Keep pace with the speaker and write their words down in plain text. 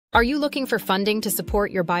Are you looking for funding to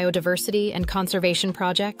support your biodiversity and conservation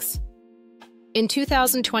projects? In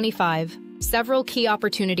 2025, several key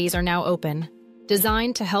opportunities are now open,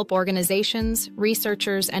 designed to help organizations,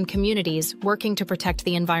 researchers, and communities working to protect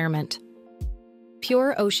the environment.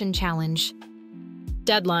 Pure Ocean Challenge.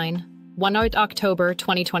 Deadline: 1 October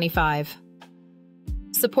 2025.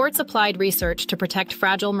 Supports applied research to protect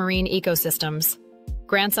fragile marine ecosystems.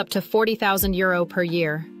 Grants up to €40,000 per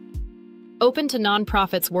year. Open to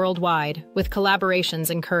nonprofits worldwide, with collaborations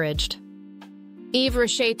encouraged. Yves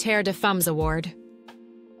Richet Terre de Femmes Award.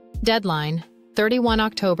 Deadline: 31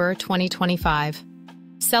 October 2025.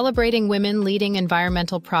 Celebrating women leading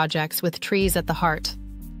environmental projects with trees at the heart.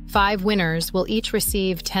 5 winners will each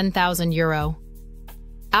receive €10,000.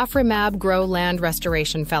 AfriMab Grow Land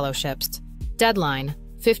Restoration Fellowships. Deadline: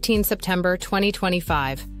 15 September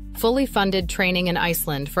 2025. Fully funded training in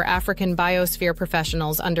Iceland for African biosphere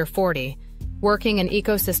professionals under 40, working in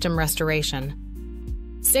ecosystem restoration.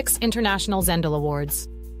 6 International Zendel Awards.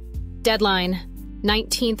 Deadline: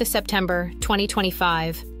 19th September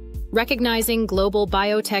 2025. Recognizing global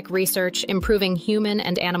biotech research improving human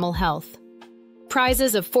and animal health.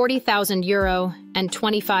 Prizes of €40,000 and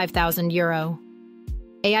 €25,000.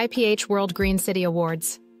 AIPH World Green City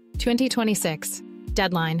Awards 2026.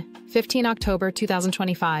 Deadline: 15 October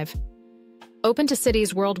 2025. Open to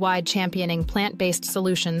cities worldwide championing plant-based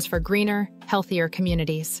solutions for greener, healthier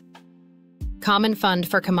communities. Common Fund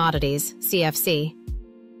for Commodities, CFC.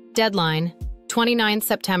 Deadline: 29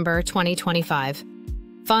 September 2025.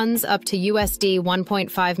 Funds up to USD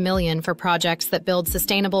 1.5 million for projects that build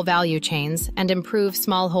sustainable value chains and improve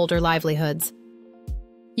smallholder livelihoods.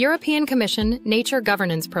 European Commission Nature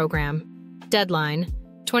Governance Program. Deadline: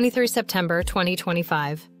 23 September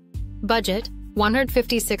 2025. Budget: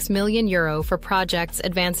 €156 million for projects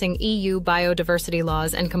advancing EU biodiversity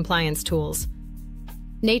laws and compliance tools.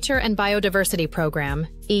 Nature and Biodiversity Program,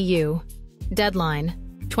 EU. Deadline: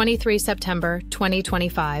 23 September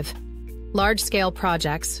 2025. Large-scale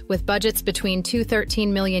projects with budgets between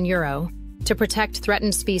 €213 million to protect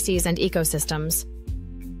threatened species and ecosystems.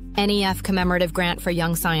 NEF Commemorative Grant for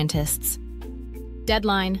Young Scientists.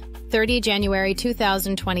 Deadline: 30 January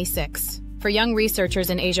 2026. For young researchers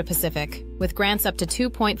in Asia-Pacific, with grants up to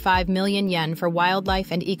 €2.5 million for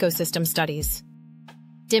wildlife and ecosystem studies.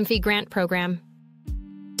 DIMFI Grant Program.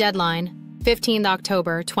 Deadline: 15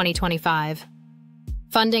 October 2025.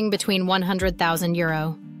 Funding between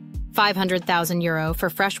 €100,000, €500,000 for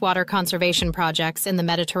freshwater conservation projects in the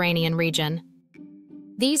Mediterranean region.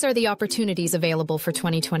 These are the opportunities available for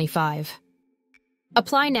 2025.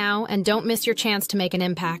 Apply now and don't miss your chance to make an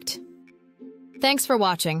impact. Thanks for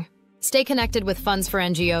watching. Stay connected with Funds for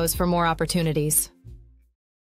NGOs for more opportunities.